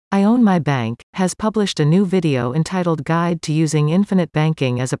I Own My Bank, has published a new video entitled Guide to Using Infinite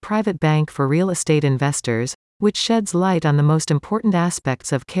Banking as a Private Bank for Real Estate Investors, which sheds light on the most important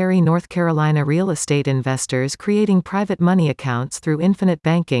aspects of Cary, North Carolina real estate investors creating private money accounts through Infinite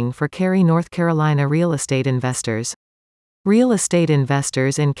Banking for Cary, North Carolina real estate investors. Real estate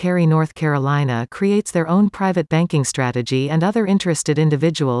investors in Cary, North Carolina creates their own private banking strategy, and other interested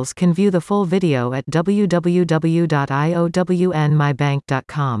individuals can view the full video at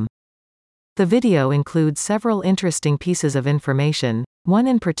www.iownmybank.com. The video includes several interesting pieces of information. One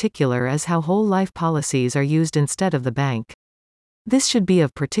in particular is how whole life policies are used instead of the bank. This should be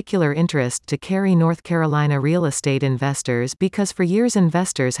of particular interest to Cary, North Carolina real estate investors because for years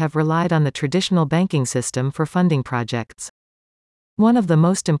investors have relied on the traditional banking system for funding projects. One of the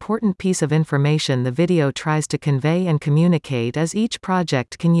most important piece of information the video tries to convey and communicate is each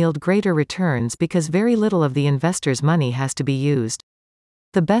project can yield greater returns because very little of the investor's money has to be used.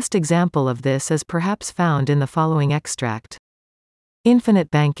 The best example of this is perhaps found in the following extract. Infinite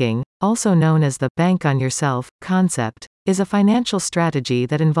banking, also known as the bank on yourself concept, is a financial strategy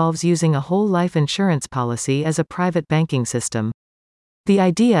that involves using a whole life insurance policy as a private banking system. The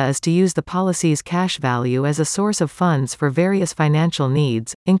idea is to use the policy's cash value as a source of funds for various financial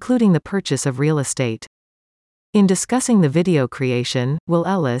needs, including the purchase of real estate. In discussing the video creation, Will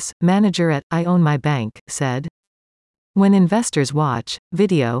Ellis, manager at I Own My Bank, said, "When investors watch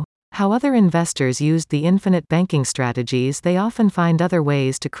video, how other investors used the infinite banking strategies, they often find other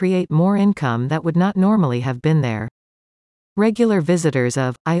ways to create more income that would not normally have been there. Regular visitors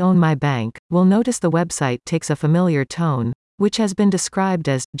of I Own My Bank will notice the website takes a familiar tone, which has been described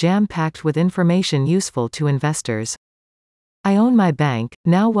as jam-packed with information useful to investors. I Own My Bank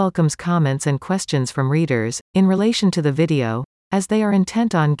now welcomes comments and questions from readers in relation to the video, as they are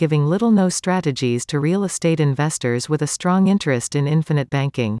intent on giving little-no strategies to real estate investors with a strong interest in infinite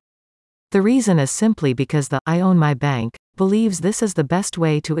banking. The reason is simply because the I Own My Bank believes this is the best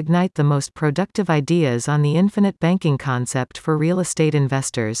way to ignite the most productive ideas on the infinite banking concept for real estate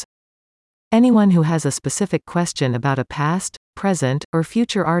investors. Anyone who has a specific question about a past, present, or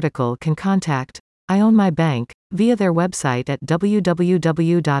future article can contact I Own My Bank via their website at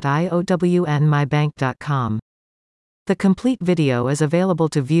www.iownmybank.com. The complete video is available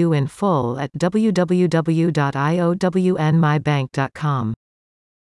to view in full at www.iownmybank.com.